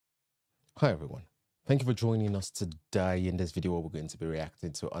Hi everyone. Thank you for joining us today. In this video, we're going to be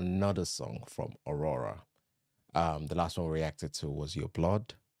reacting to another song from Aurora. The last one we reacted to was Your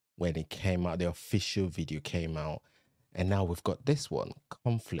Blood. When it came out, the official video came out. And now we've got this one,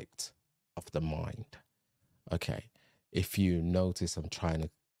 Conflict of the Mind. Okay, if you notice, I'm trying to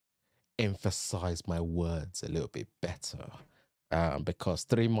emphasize my words a little bit better. Because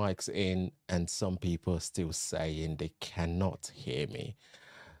 3 mics in and some people are still saying they cannot hear me.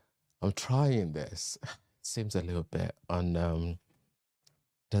 I'm trying this. Seems a little bit doesn't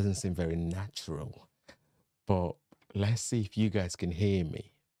seem very natural. But let's see if you guys can hear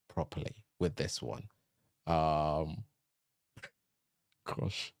me properly with this one. Gosh.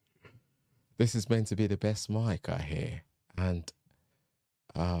 This is meant to be the best mic I hear. And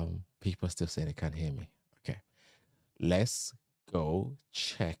people still say they can't hear me. Okay. Let's go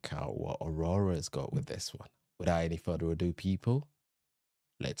check out what Aurora's got with this one. Without any further ado, people,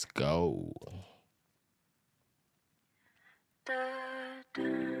 let's go.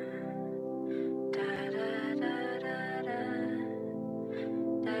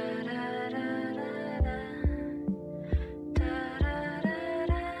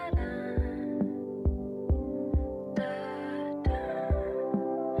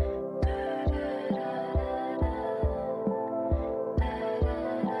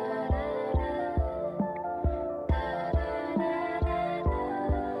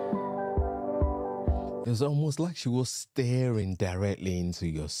 It was almost like she was staring directly into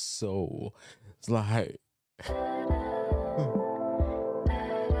your soul. It's like...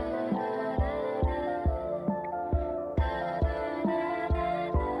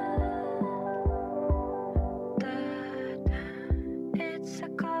 It's a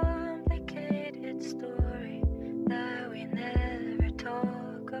complicated story that we never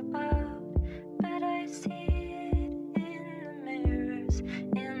talk about, but I see it in the mirrors,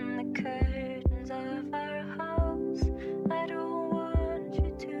 in the curtains of our house. I don't want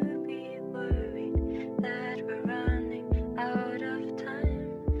you to be worried that we're running out of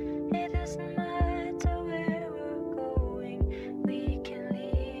time. It doesn't matter where we're going, we can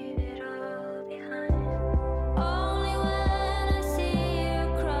leave it all behind. Only when I see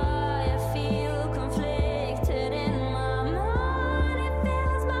you cry, I feel conflicted in my mind. It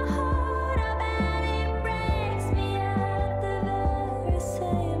fills my heart up and it breaks me at the very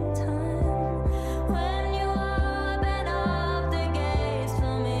same time. When you open up the gates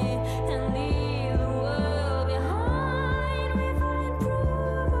for me and leave the world behind, we find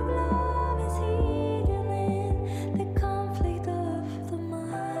proof of love is hidden in the conflict of the mind.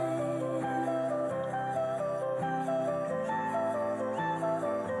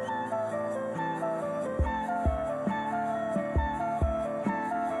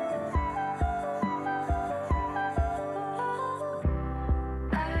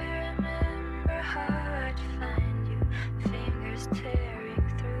 I remember how I'd find you, fingers tearing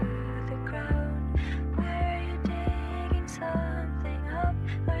through the ground. Were you digging something up,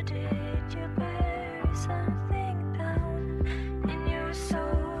 or did you bury something down? In your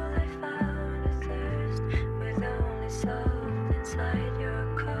soul I found a thirst, with only salt inside your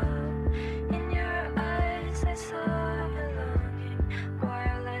cup. In your eyes I saw a longing,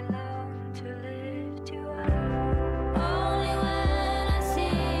 while I longed to lift you up. Only when I see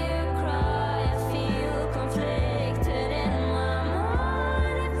you cry, I feel conflicted in my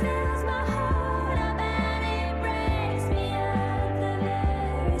mind. It fills my heart up and it breaks me at the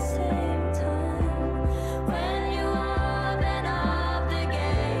very same time. When you open up the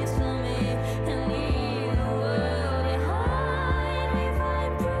gates for me and leave the world behind, we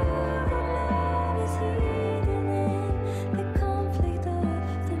find proof of love is hidden in the conflict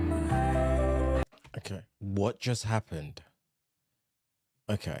of the mind. Okay, what just happened?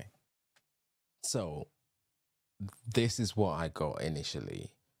 Okay, so this is what I got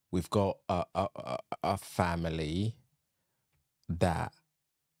initially. We've got a family that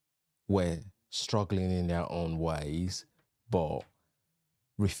were struggling in their own ways, but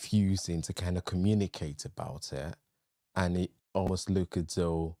refusing to kind of communicate about it. And it almost looked as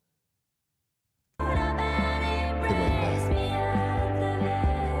though they went there.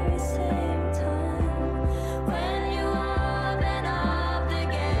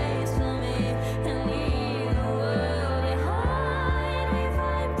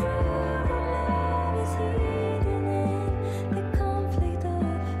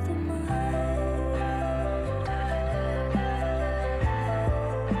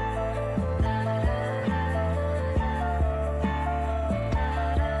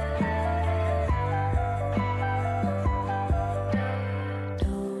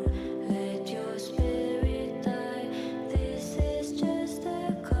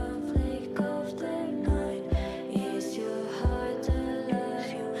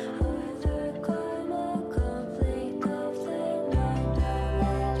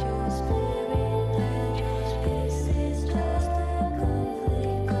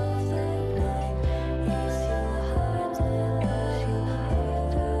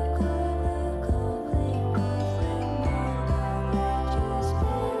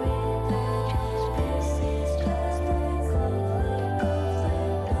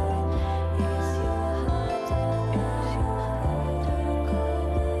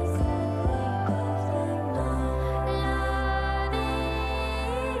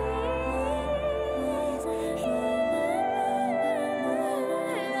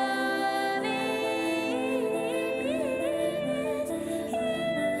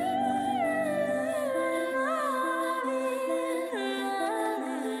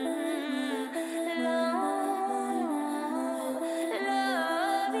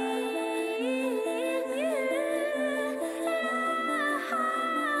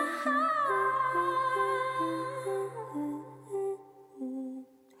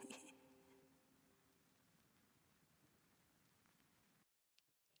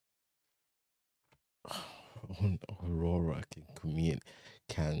 Aurora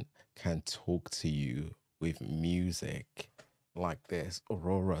can can talk to you with music like this.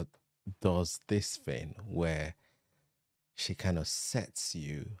 Aurora does this thing where she kind of sets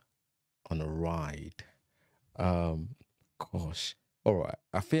you on a ride. Um, gosh. All right.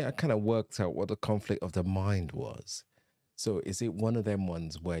 I think I kind of worked out what the conflict of the mind was. So is it one of them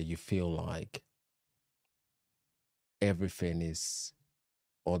ones where you feel like everything is,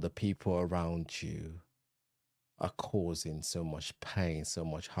 or the people around you are causing so much pain, so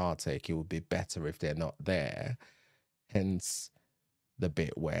much heartache, it would be better if they're not there. Hence the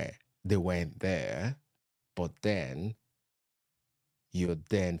bit where they weren't there, but then you're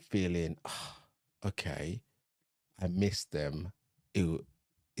then feeling, "Ah, okay, I miss them.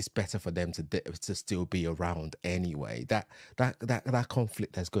 It's better for them to still be around anyway." That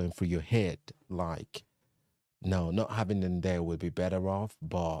conflict that's going through your head, like, no, not having them there would be better off,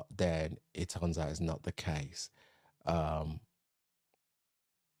 but then it turns out it's not the case. Um,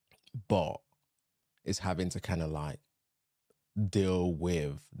 but it's having to kind of like deal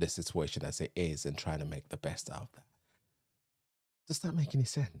with the situation as it is and trying to make the best out of that. Does that make any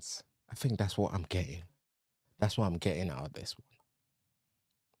sense? I think that's what I'm getting. That's what I'm getting out of this one.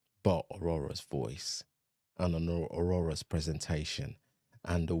 But Aurora's voice and Aurora's presentation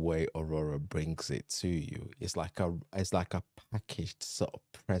and the way Aurora brings it to you is like a packaged sort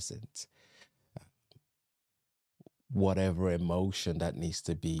of present. Whatever emotion that needs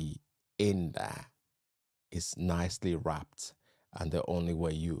to be in there is nicely wrapped, and the only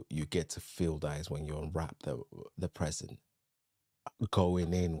way you get to feel that is when you unwrap the present,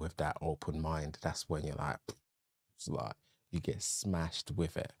 going in with that open mind. That's when you're like, it's like you get smashed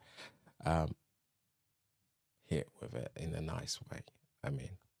with it, hit with it in a nice way. I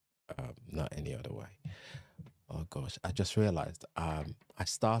mean, not any other way. Oh gosh, I just realized I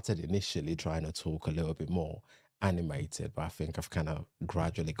started initially trying to talk a little bit more animated, but I think I've kind of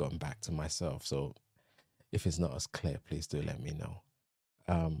gradually gone back to myself. So if it's not as clear, please do let me know.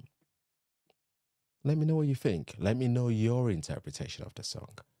 Um, let me know what you think. Let me know your interpretation of the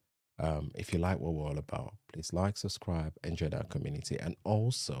song. If you like what we're all about, please like, subscribe, enjoy our community, and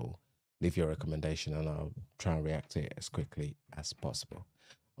also leave your recommendation, and I'll try and react to it as quickly as possible.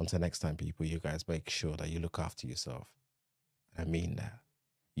 Until next time, people, you guys make sure that you look after yourself. I mean that.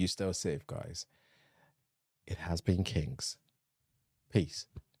 You stay safe, guys. It has been Kings. Peace.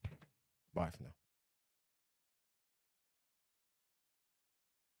 Bye for now.